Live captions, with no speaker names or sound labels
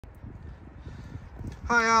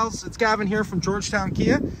Hi Aliz, it's Gavin here from Georgetown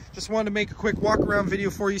Kia. Just wanted to make a quick walk around video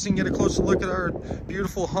for you so you can get a closer look at our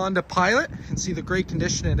beautiful Honda Pilot and see the great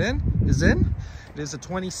condition it is in. It is a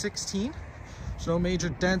 2016. There's no major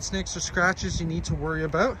dents, nicks, or scratches you need to worry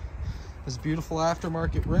about. There's beautiful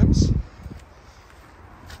aftermarket rims. You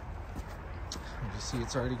see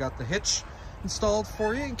it's already got the hitch installed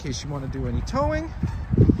for you in case you want to do any towing.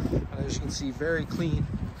 And as you can see, very clean.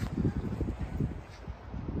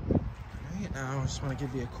 Now I just want to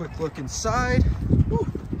give you a quick look inside. Woo.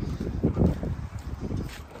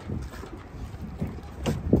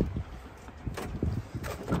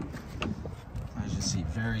 As you see,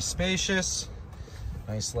 very spacious,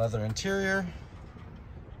 nice leather interior.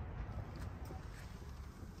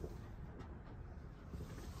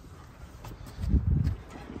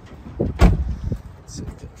 Same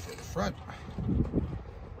thing for the front.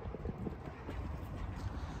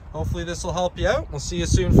 Hopefully this will help you out. We'll see you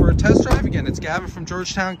soon for a test drive. Again, it's Gavin from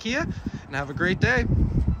Georgetown Kia, and have a great day.